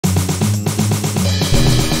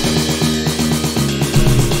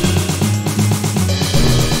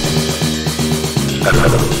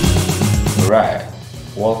Right,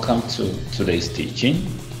 welcome to today's teaching,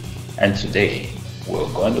 and today we're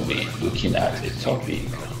going to be looking at a topic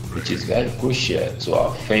which is very crucial to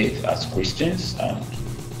our faith as Christians and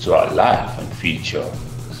to our life and future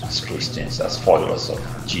as Christians, as followers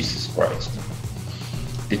of Jesus Christ.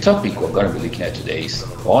 The topic we're going to be looking at today is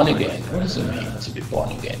born again. What does it mean to be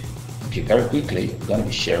born again? Okay, very quickly, we're going to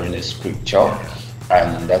be sharing a scripture,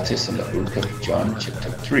 and that is in the book of John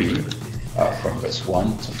chapter 3, from verse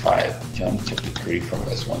 1 to 5. John chapter 3 from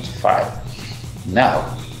verse 1 to 5. Now,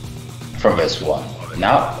 from verse 1.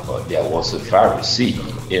 Now there was a Pharisee,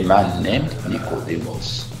 a man named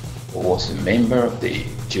Nicodemus, who was a member of the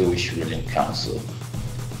Jewish ruling council.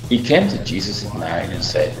 He came to Jesus at night and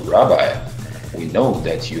said, Rabbi, we know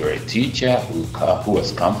that you are a teacher who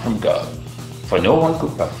has come from God. For no one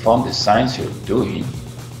could perform the signs you're doing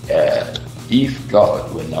if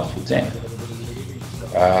God were not with him.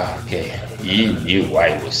 Okay, he knew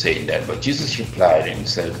why he was saying that, but Jesus replied and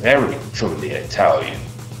said, very truly I tell you,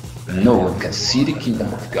 no one can see the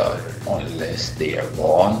kingdom of God unless they are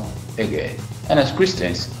born again. And as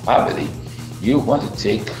Christians, I believe you want to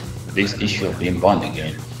take this issue of being born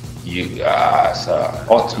again as an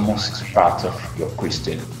utmost part of your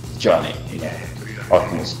Christian journey,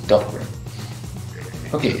 utmost doctrine.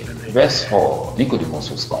 Okay, verse 4,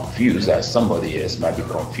 Nicodemus was confused, as somebody else might be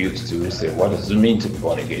confused too. He said, what does it mean to be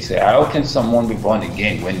born again? He said, how can someone be born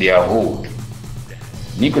again when they are old?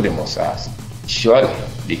 Nicodemus asked, surely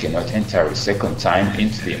they cannot enter a second time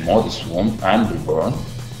into the mother's womb and be born?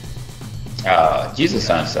 Jesus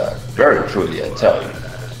answered, very truly I tell you,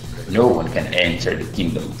 no one can enter the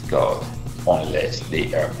kingdom of God unless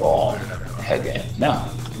they are born again. Now,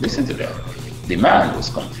 listen to that. The man was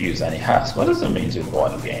confused and he asked, what does it mean to be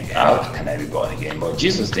born again? How can I be born again? But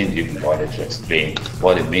Jesus didn't even bother to explain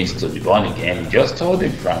what it means to be born again. He just told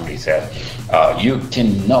him frankly, he said, you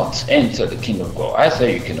cannot enter the kingdom of God. I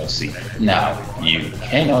say you cannot see. Now, you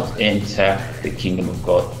cannot enter the kingdom of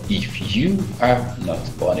God if you are not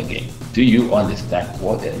born again. Do you understand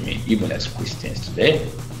what that means, even as Christians today?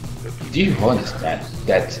 Do you understand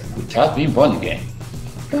that without being born again,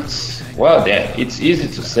 well then, it's easy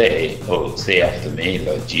to say, say after me,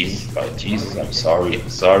 Lord Jesus, I'm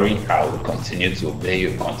sorry, I will continue to obey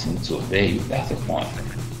you, That's the point.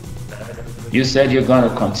 You said you're going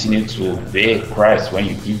to continue to obey Christ when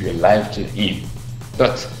you give your life to Him.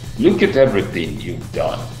 But look at everything you've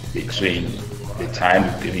done between the time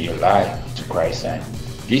you've given your life to Christ and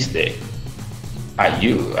this day.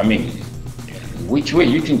 Which way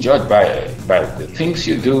you can judge by the things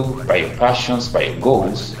you do, by your passions, by your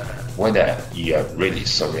goals, whether you have really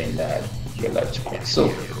surrendered your life to Christ.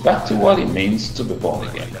 So back to what it means to be born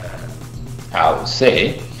again. I would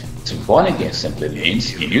say to be born again simply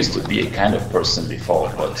means you used to be a kind of person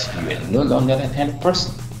before, but you are no longer that kind of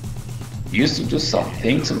person. You used to do some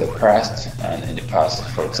things in the past,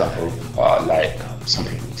 for example, like some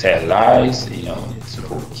people tell lies, some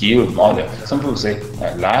people kill, murder. Some people say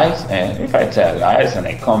lies, and if I tell lies and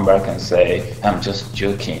I come back and say, I'm just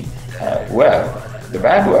joking, well, the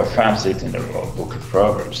Bible affirms it in the book of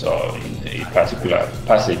Proverbs, or in a particular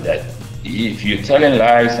passage, that if you're telling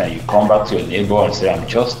lies and you come back to your neighbor and say, I'm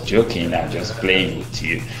just joking, I'm just playing with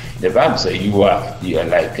you, the Bible says you are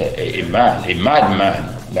like a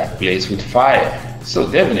madman that plays with fire. So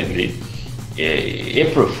definitely,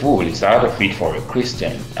 April Fool is out of it for a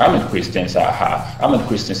Christian. How many Christians are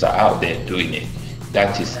out there doing it?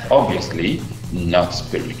 That is obviously not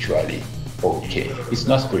spiritually okay. It's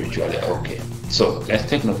not spiritually okay. So let's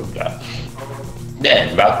take note of that.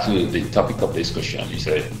 Then back to the topic of discussion. You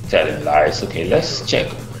said telling lies. Okay, let's check.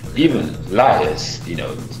 Even liars,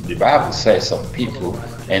 the Bible says some people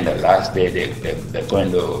in the last day they're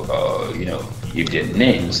going to, if their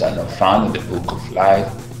names are not found in the book of life,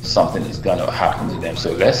 something is going to happen to them.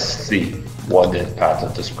 So let's see what that part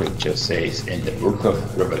of the scripture says in the book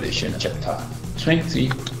of Revelation chapter 20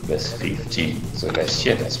 verse 15. So let's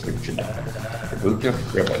share that scripture now. The book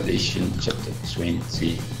of Revelation chapter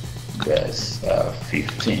 20 verse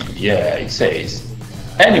 15. Yeah, it says,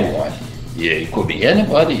 anyone, it could be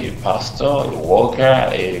anybody, a pastor, a worker,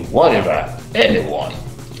 a whatever, anyone,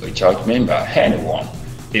 a church member, anyone,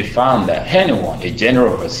 a founder, anyone, a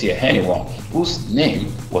general overseer, anyone whose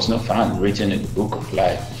name was not found written in the book of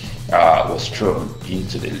life was thrown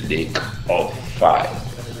into the lake of fire.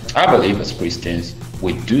 I believe as Christians,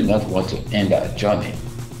 we do not want to end our journey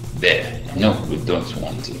there. No, we don't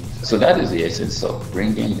want to. So that is the essence of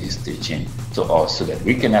bringing this teaching to us, so that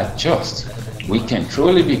we can adjust. We can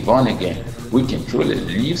truly be born again. We can truly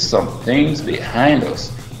leave some things behind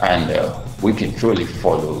us, and we can truly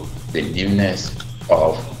follow the newness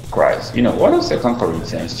of Christ. You know, what does 2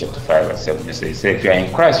 Corinthians chapter 5 verse 7 say? It says, if you are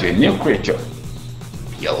in Christ, you're a new creature.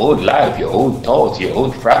 Your old life, your old thoughts, your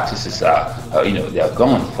old practices are, they are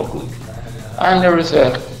gone for good. And there is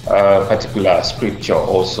a particular scripture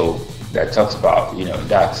also that talks about,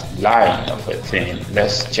 that line of a thing.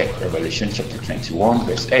 Let's check Revelation chapter 21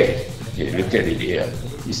 verse 8. You look at it here.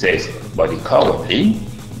 It says, but the cowardly,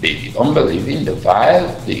 the unbelieving, the vile,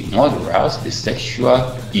 the murderers, the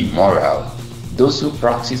sexual immoral, those who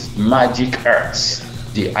practice magic arts,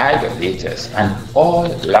 the idolaters, and all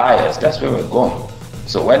liars. That's where we're going.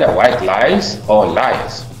 So whether white lies or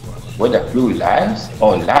liars, whether blue lies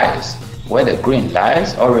or lies, whether green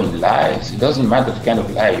lies or orange lies, it doesn't matter the kind of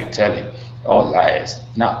lie you're telling, all liars.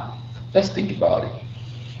 Now, let's think about it.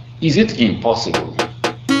 Is it impossible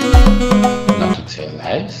not to tell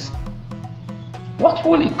lies? What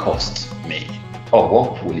will it cost me, or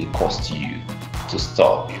what will it cost you to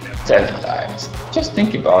stop telling lies? Just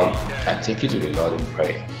think about it and take it to the Lord in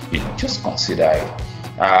prayer. Just consider it.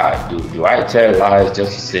 Do I tell lies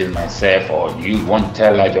just to save myself, or do you want to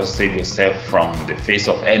tell lies just to save yourself from the face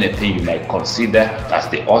of anything you might consider as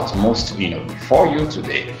the utmost, before you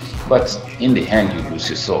today? But in the end, you lose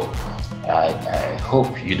your soul. I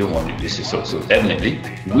hope you don't want to lose your soul. So definitely,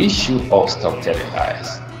 we should all stop telling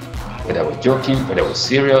lies. Whether we're joking, whether we're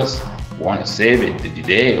serious, we want to save it the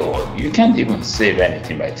day, or you can't even save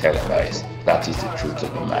anything by telling lies. That is the truth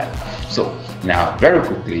of the matter. So now, very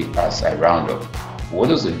quickly, as I round up, what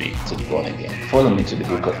does it mean to be born again? Follow me to the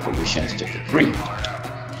book of Colossians chapter 3.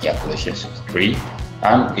 Yeah, Colossians chapter 3.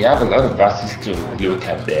 We have a lot of verses to look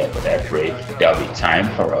at there, but I pray there'll be time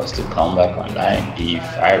for us to come back online if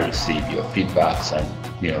I receive your feedbacks and,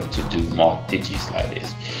 to do more teachings like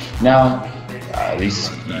this. Now, at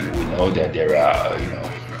least you will know that there are,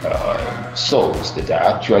 souls that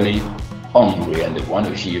are actually hungry and they want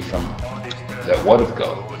to hear from the Word of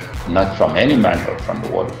God. Not from any man, but from the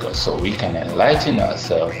Word of God. So we can enlighten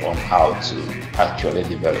ourselves on how to actually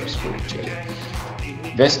develop spiritually.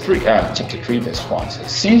 Verse 3, chapter 3, verse 1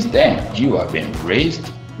 says, since then you have been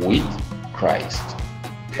raised with Christ.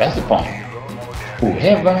 That's the point.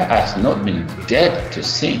 Whoever has not been dead to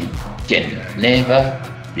sin can never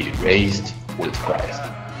be raised with Christ.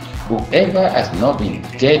 Whoever has not been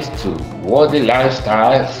dead to worldly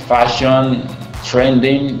lifestyle, fashion,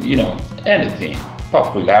 trending, anything,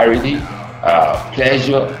 popularity,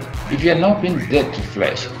 pleasure, if you have not been dead to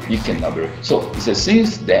flesh, you cannot be raised. So it says,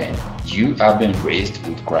 since then you have been raised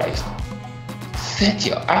with Christ. Set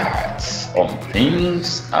your hearts on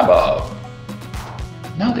things above.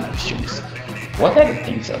 Now the question is, what are the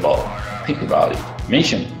things above? Think about it.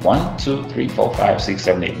 Mention 1, 2, 3, 4, 5, 6,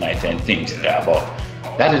 7, 8, 9, 10 things that are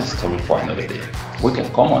above. That is a story for another day. We can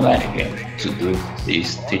come online again to do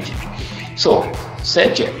this teaching. So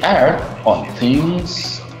set your heart on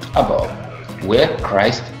things above, where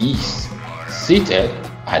Christ is seated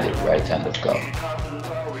at the right hand of God.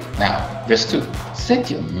 Now, verse 2.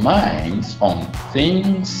 Set your minds on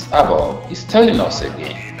things above. It's telling us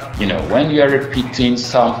again, when you are repeating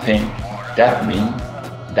something, that means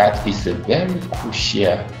that is a very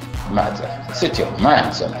crucial matter. Set your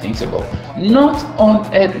minds on things above, not on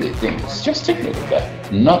earthly things. Just take note of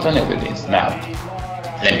that. Not on earthly things. Now,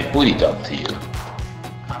 let me put it up to you.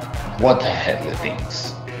 What are earthly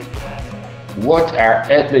things? What are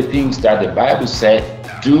earthly things that the Bible said,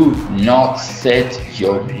 do not set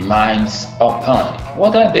your minds upon?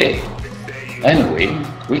 What are they? Anyway,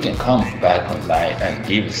 we can come back online and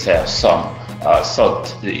give ourselves some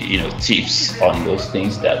tips on those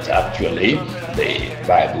things that actually the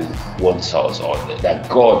Bible wants us, or that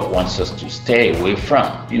God wants us to stay away from.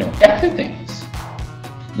 Earthly things.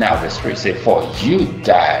 Now verse 3 says, for you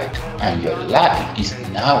died, and your life is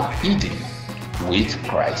now hidden with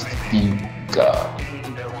Christ in God.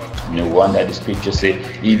 No wonder the scripture says,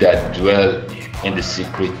 he that dwell in the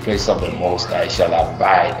secret place of the Most High shall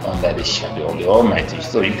abide under the shadow of the Almighty.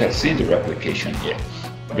 So you can see the replication here.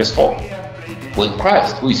 Verse 4. When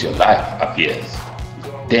Christ, who is your life, appears,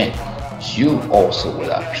 then you also will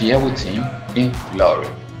appear with him in glory.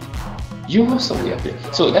 You also will appear.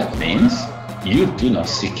 So that means you do not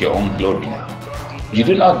seek your own glory now. You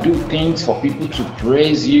do not do things for people to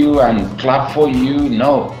praise you and clap for you.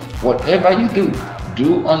 No. Whatever you do,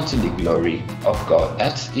 do unto the glory of God.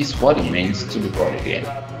 That is what it means to be born again.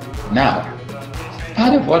 Now,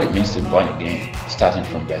 part of what it means to be born again, starting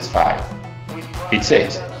from verse 5, it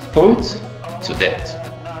says, put to death.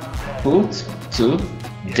 Put to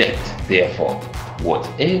death, therefore,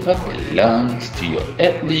 whatever belongs to your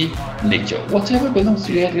earthly nature. Whatever belongs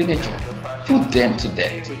to your earthly nature, put them to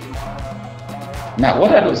death. Now,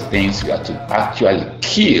 what are those things you have to actually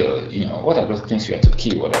kill? What are those things you have to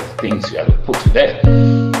kill? What are the things you have to put to death?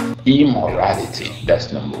 Immorality,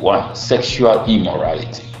 that's number one. Sexual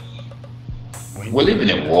immorality. We live in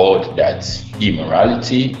a world that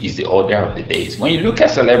immorality is the order of the days. When you look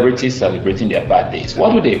at celebrities celebrating their birthdays,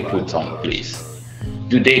 what do they put on place?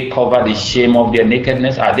 Do they cover the shame of their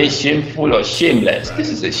nakedness? Are they shameful or shameless? This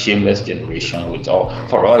is a shameless generation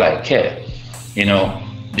for all I care.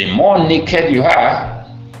 The more naked you are,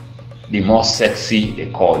 the more sexy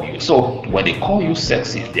they call you. So when they call you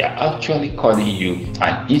sexy, they are actually calling you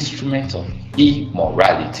an instrument of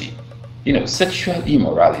immorality. Sexual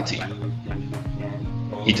immorality.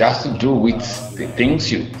 It has to do with the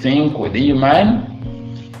things you think within your mind.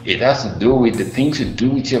 It has to do with the things you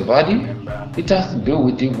do with your body. It has to do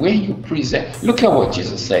with the way you present. Look at what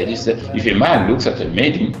Jesus said. He said, if a man looks at a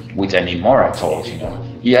maiden with an immoral thought,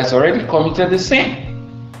 he has already committed the sin.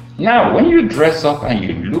 Now, when you dress up and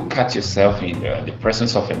you look at yourself in the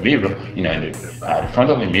presence of a mirror, in the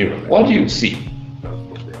front of a mirror, what do you see?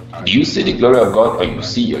 Do you see the glory of God, or you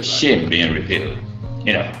see your shame being revealed?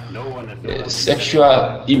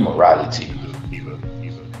 Sexual immorality.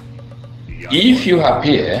 If you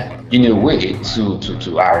appear in a way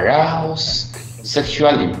to arouse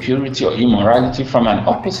sexual impurity or immorality from an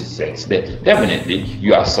opposite sex, then definitely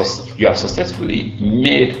you have successfully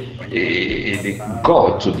made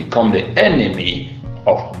God to become the enemy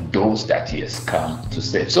of those that he has come to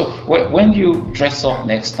save. So when you dress up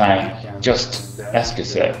next time, just ask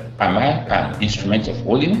yourself, am I an instrument of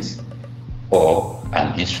holiness or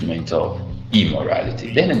an instrument of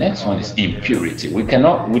immorality? Then the next one is impurity. We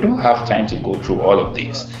don't have time to go through all of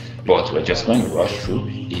these, but we're just going to rush through.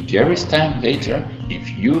 If there is time later, if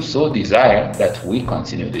you so desire that we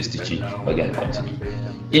continue this teaching, we're going to continue.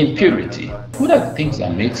 Impurity. What are the things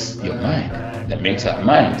that makes your mind, that makes our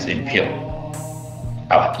minds impure?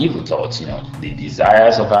 Our evil thoughts, the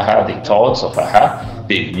desires of our heart, the thoughts of our heart,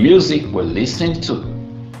 the music we listen to.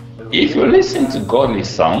 If you listen to godly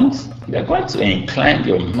songs, they're going to incline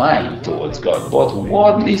your mind towards God. But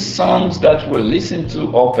worldly songs that we listen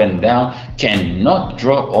to up and down cannot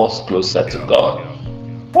draw us closer to God.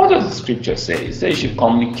 What does the scripture say? It says you should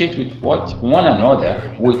communicate with one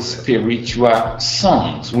another with spiritual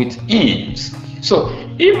songs, with hymns. So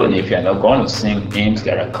even if you're not going to sing hymns,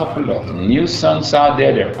 there are a couple of new songs out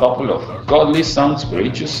there. There are a couple of godly songs,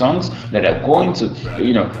 spiritual songs that are going to,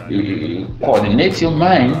 coordinate your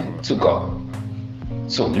mind to God.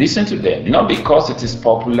 So listen to them, not because it is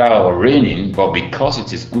popular or reigning, but because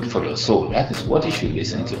it is good for your soul. That is what you should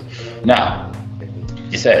listen to. Now,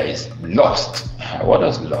 it says lust. What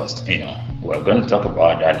does lust? We're going to talk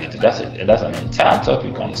about that later. That's an entire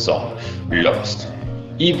topic on its own. Lust,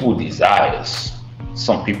 evil desires.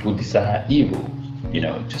 Some people desire evil.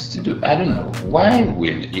 Just to do. I don't know. Why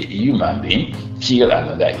will a human being kill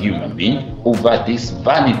another human being over this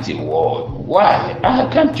vanity world? Why? I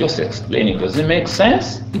can't just explain it. Does it make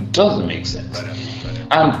sense? It doesn't make sense.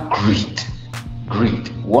 And greed,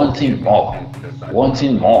 wanting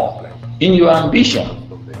more in your ambition.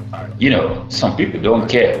 Some people don't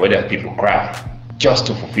care whether people cry just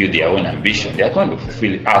to fulfill their own ambition. They're going to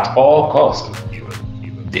fulfill it at all costs.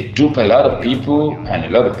 They dupe a lot of people, and a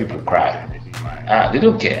lot of people cry. They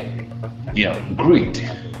don't care. Greed.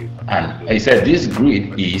 And he said this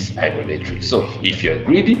greed is idolatry. So if you're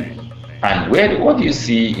greedy, and what do you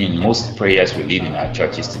see in most prayers we lead in our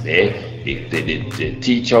churches today? They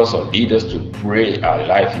teach us or lead us to pray our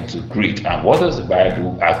life into greed. And what does the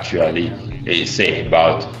Bible actually say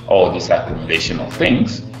about all this accumulation of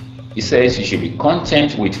things? It says you should be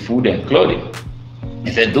content with food and clothing.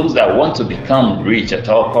 He said those that want to become rich at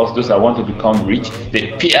all costs, those that want to become rich,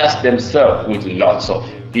 they pierce themselves with lots of,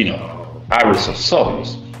 arrows of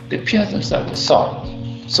sorrows. They pierce themselves with sorrow.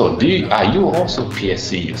 So are you also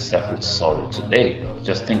piercing yourself with sorrow today?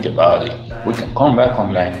 Just think about it. We can come back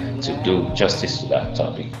online to do justice to that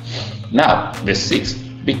topic. Now, verse 6,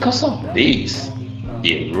 because of this,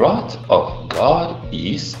 the wrath of God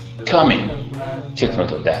is coming. Take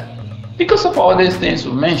note of that. Because of all these things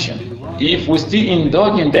we mentioned, if we still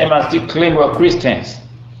indulge in them and still claim we're Christians,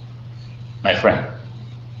 my friend,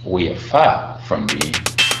 we are far from being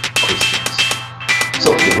Christians.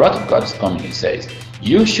 So the wrath of God is coming, he says.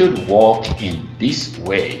 You should walk in these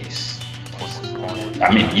ways.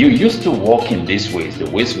 You used to walk in these ways, the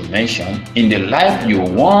ways we mentioned, in the life you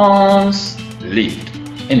once lived.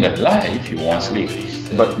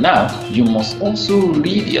 But now, you must also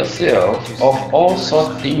rid yourself of all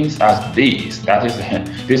such things as these.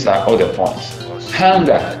 These are other points.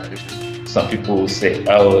 Anger, Some people say,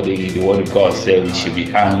 oh, the word of God said we should be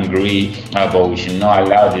hungry, but we should not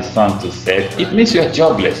allow the sun to set. It means you are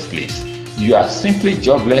jobless, please. You are simply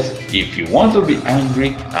jobless if you want to be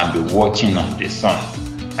angry and be watching on the sun.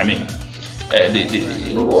 I mean,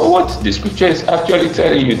 what the scripture is actually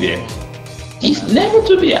telling you there is never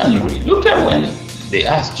to be angry. Look at when they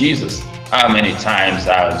asked Jesus, how many times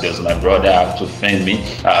does my brother have to offend me,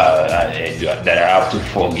 that I have to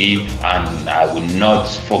forgive, and I will not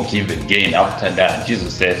forgive again after that?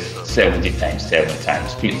 Jesus says 70 times, 7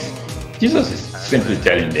 times, please. Jesus is simply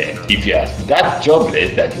telling them, if you are that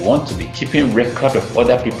jobless that you want to be keeping record of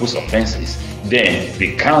other people's offenses, then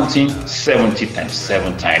be counting 70 times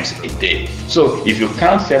 7 times a day. So if you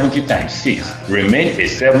count 70 times 6, remain a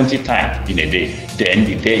 70 times in a day, then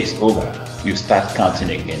the day is over. You start counting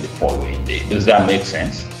again the following day. Does that make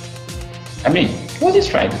sense? I mean, what he's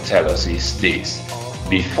trying to tell us is this: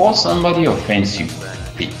 before somebody offends you,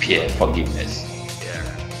 prepare forgiveness.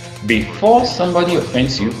 Before somebody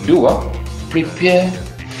offends you, do what? Prepare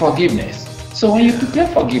forgiveness. So when you prepare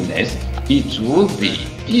forgiveness, it will be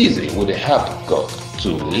easy with the help of God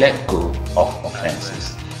to let go of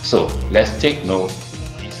offenses. So let's take note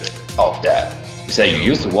of that. He said, you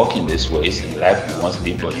used to walk in this way in life you once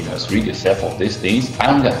lived, but you must rid yourself of these things: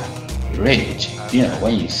 anger, rage. You know,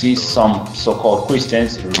 when you see some so-called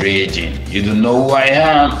Christians raging, you don't know who I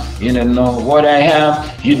am, you don't know what I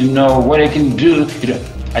am, you don't know what I can do.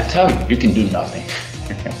 I tell you, you can do nothing.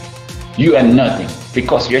 You are nothing,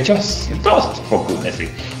 because you're just dust, for goodness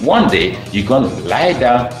sake. One day you're going to lie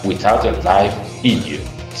down without a life in you.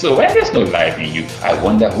 So when there's no life in you, I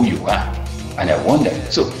wonder who you are. And I wonder,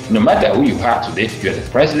 so no matter who you are today, you're the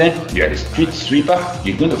president, you're the street sweeper,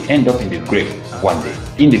 you're going to end up in the grave one day.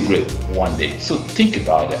 In the grave one day. So think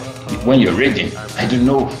about that. When you're raging, I don't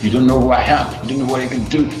know, you don't know who I am, you don't know what I can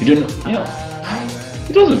do, you don't know,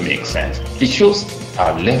 it doesn't make sense. It shows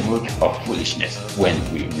our level of foolishness when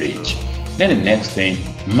we rage. Then the next thing,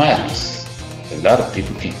 malice. A lot of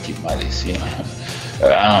people can keep malice,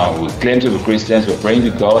 we claim to be Christians, we're praying to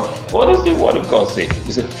God. What does the word of God say?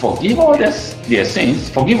 It says, forgive others their sins,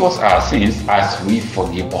 forgive us our sins as we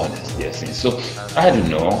forgive others their sins. So I don't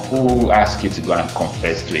know who asked you to go and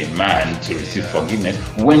confess to a man to receive forgiveness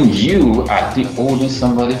when you are still holding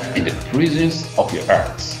somebody in the prisons of your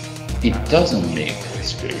hearts. It doesn't make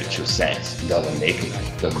spiritual sense. It doesn't make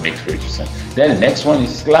spiritual sense. Then the next one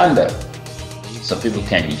is slander. Some people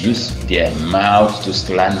can use their mouth to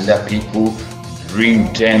slander people,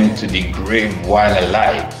 bring them to the grave while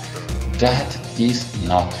alive. That is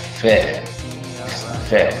not fair. It's not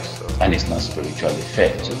fair, and it's not spiritually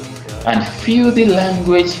fair too. And feel the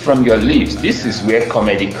language from your lips. This is where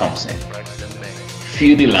comedy comes in.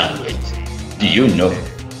 Feel the language. Do you know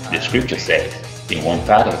the scripture says in one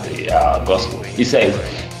part of the gospel, it says,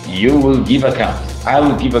 you will give account. I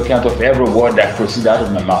will give account of every word that proceeds out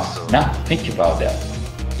of my mouth. Now think about that.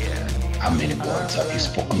 How many words have you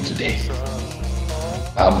spoken today?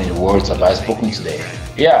 How many words have I spoken today?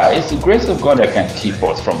 Yeah, it's the grace of God that can keep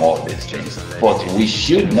us from all these things. But we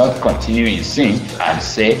should not continue in sin and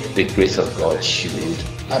say the grace of God should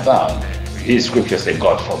abound. His scripture says,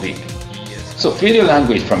 God forbid. So feel the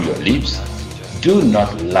language from your lips. Do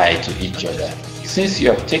not lie to each other, since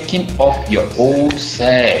you have taken off your old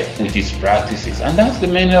self with its practices. And that's the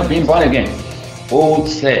meaning of being born again. Old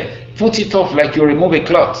self. Put it off like you remove a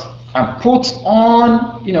cloth. And put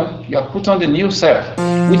on, you have put on the new self,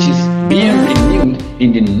 which is being renewed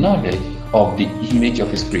in the knowledge of the image of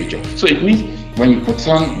His creature. So it means when you put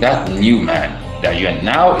on that new man, that you are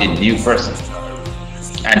now a new person.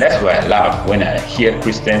 And that's why I laugh when I hear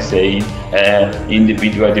Christians saying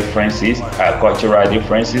individual differences, cultural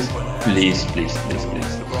differences. Please.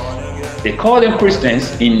 They call them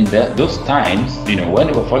Christians in those times, when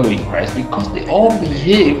they were following Christ, because they all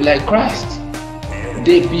behave like Christ.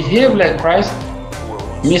 They behave like Christ.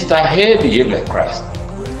 Mr. A behave like Christ.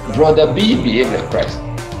 Brother B behave like Christ.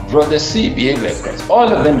 Brother C behave like Christ.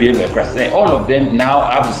 All of them behave like Christ. And all of them now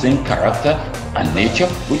have the same character and nature,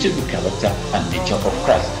 which is the character and nature of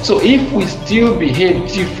Christ. So if we still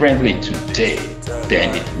behave differently today,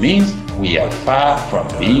 then it means we are far from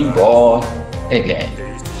being born again.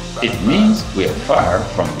 It means we are far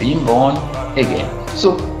from being born again.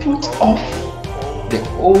 So put off the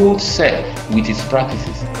old self with its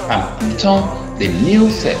practices and put on the new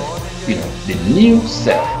self, the new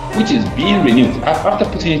self, which is being renewed. After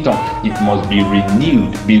putting it on, it must be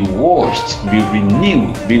renewed, be washed, be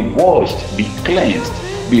renewed, be washed, be cleansed,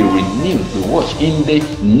 be renewed, be washed in the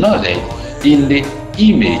knowledge, in the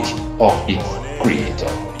image of its creator.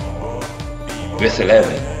 Verse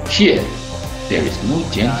 11, here there is no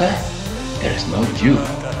Gentile, there is no Jew,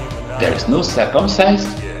 There is no circumcised,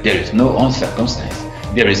 there is no uncircumcised.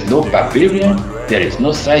 There is no barbarian, there is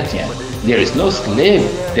no Scythian. There is no slave,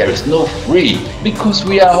 there is no free, because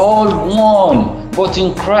we are all one, but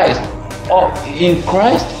in Christ. Or in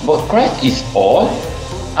Christ, but Christ is all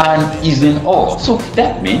and is in all. So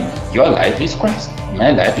that means your life is Christ,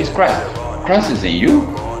 my life is Christ. Christ is in you,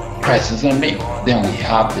 Christ is in me. Then we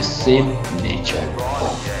have the same nature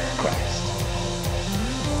of Christ.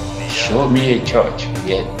 Show me a church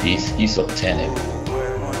where this is obtainable.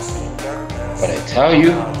 But I tell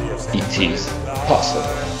you, it is possible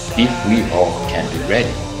if we all can be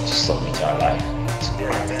ready to submit our life to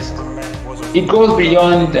Christ. It goes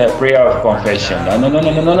beyond the prayer of confession.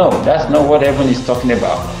 No. That's not what heaven is talking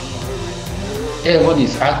about. Heaven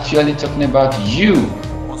is actually talking about you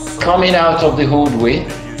coming out of the old way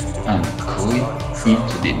and going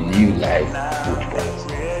into the new life with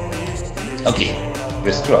Christ. Okay,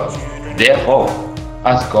 verse 12. Therefore,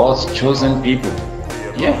 as God's chosen people,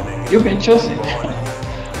 you've been chosen,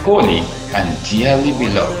 holy and dearly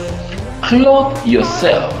beloved, clothe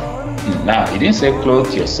yourself. Now, he didn't say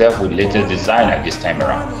clothe yourself with latest designer this time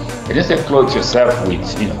around. He didn't say clothe yourself with,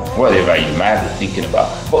 whatever you might be thinking about.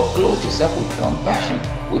 But clothe yourself with compassion,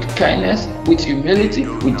 with kindness, with humility,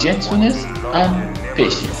 with gentleness and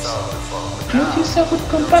patience. Clothe yourself with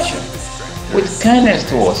compassion, with kindness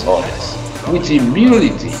towards others, with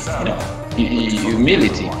humility,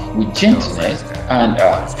 with gentleness and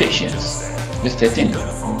patience. Verse 13.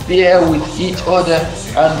 Bear with each other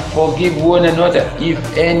and forgive one another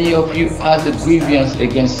if any of you has a grievance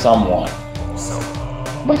against someone.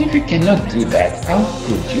 But if you cannot do that, how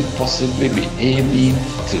could you possibly be aiming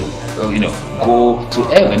to, go to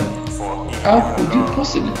heaven? How could you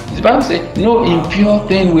possibly? The Bible says, no impure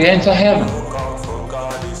thing will enter heaven.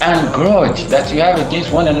 And grudge that you have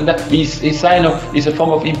against one another is a form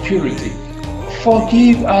of impurity.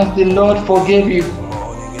 Forgive as the Lord forgave you.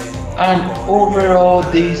 And over all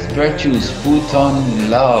these virtues, put on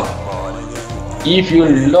love. If you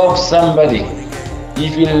love somebody,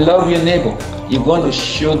 if you love your neighbor, you're going to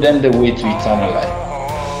show them the way to eternal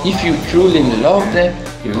life. If you truly love them,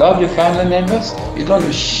 you love your family members, you're going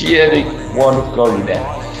to share the word of God with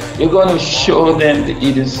them. You're going to show them the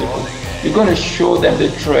hidden secret. You're going to show them the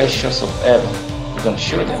treasures of heaven. You're going to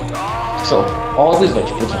show them. So all this that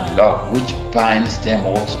you put on love, which binds them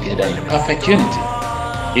all together in perfect unity.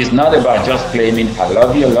 It's not about just claiming, I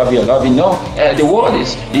love you, I love you, I love you. No, the word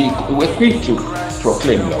is, we're quick to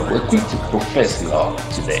proclaim love. We're quick to profess love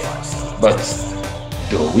today. But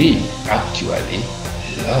do we actually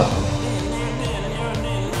love?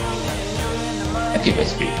 Okay,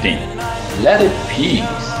 verse 15. Let the peace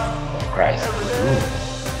of Christ rule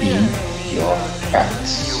in your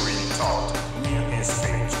hearts.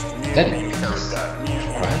 Let the peace of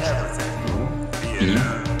Christ rule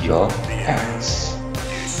in your hearts.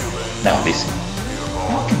 Now listen,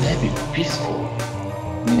 how can I be peaceful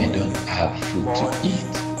when I don't have food to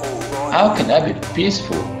eat? How can I be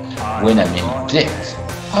peaceful when I'm in debt?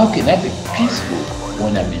 How can I be peaceful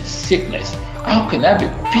when I'm in sickness? How can I be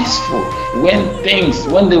peaceful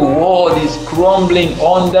when the world is crumbling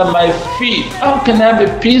under my feet? How can I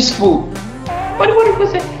be peaceful? What did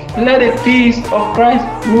he say? Let the peace of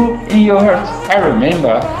Christ rule in your hearts. I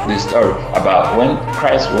remember the story about when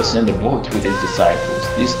Christ was in the boat with his disciples.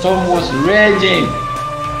 The storm was raging,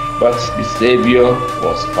 but the Savior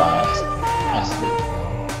was fast asleep.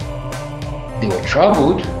 They were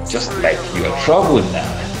troubled, just like you are troubled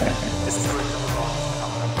now.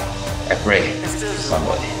 I pray for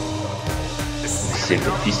somebody. Receive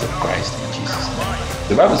the peace of Christ in Jesus' name.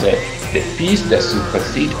 The Bible says, the peace that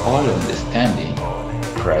supersedes all understanding,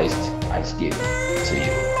 Christ has given to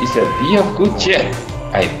you. He said, be of good cheer,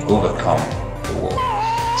 I overcome the world.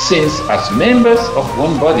 Since as members of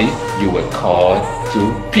one body, you were called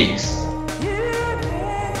to peace.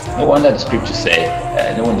 No wonder the scripture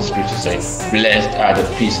says, blessed are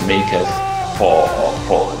the peacemakers,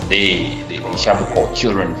 for they shall be called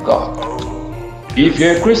children of God. If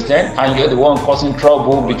you're a Christian and you're the one causing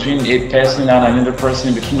trouble between a person and another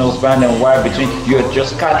person, between husband and wife, you're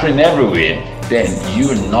just scattering everywhere, then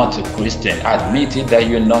you're not a Christian. Admit it that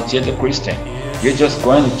you're not yet a Christian. You're just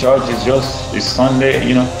going to church, it's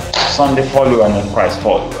Sunday, Sunday follower and not Christ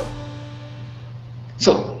follower.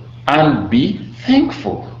 So, and be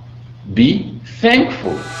thankful. Be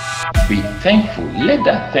thankful. Be thankful. Let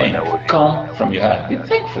that thing come from your heart. Be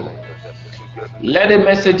thankful. Let the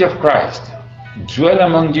message of Christ dwell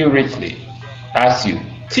among you richly as you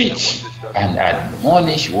teach and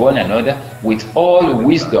admonish one another with all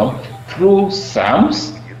wisdom through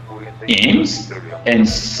psalms, hymns, and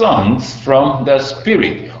songs from the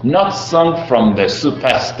Spirit, not sung from the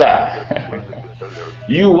superstar.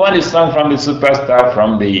 You want a song from the superstar,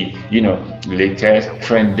 from the latest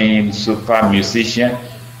trending super musician,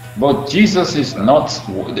 but Jesus is not,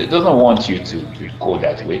 doesn't want you to go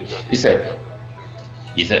that way. He said,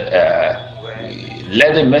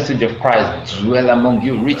 let the message of Christ dwell among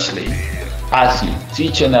you richly, as you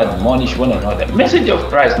teach and admonish one another. Message of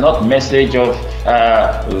Christ, not message of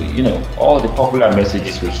all the popular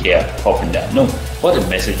messages we hear popping down. No, but the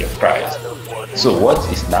message of Christ. So what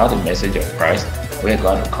is now the message of Christ? We're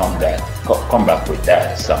going to come back with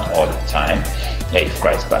that some other time, if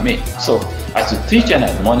Christ permits. So as to teach and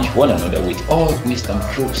admonish one another with all wisdom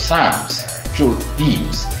through psalms, through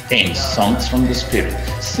hymns and songs from the Spirit,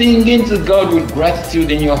 singing to God with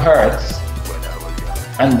gratitude in your hearts.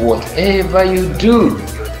 And whatever you do,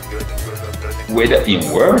 whether in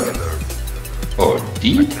word or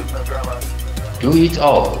deed, do it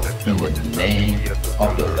all in the name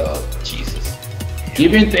of the Lord Jesus,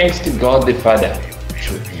 giving thanks to God the Father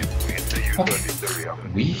through him. Okay.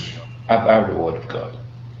 We have heard the word of God.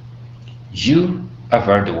 You have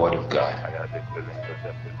heard the word of God.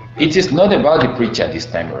 It is not about the preacher this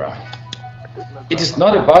time around. It is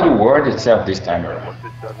not about the word itself this time around.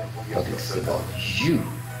 But it's about you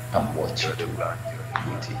and what you do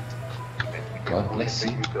with it. God bless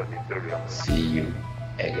you. See you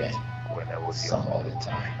again some other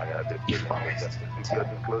time. If Christ.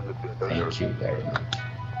 Thank you very much.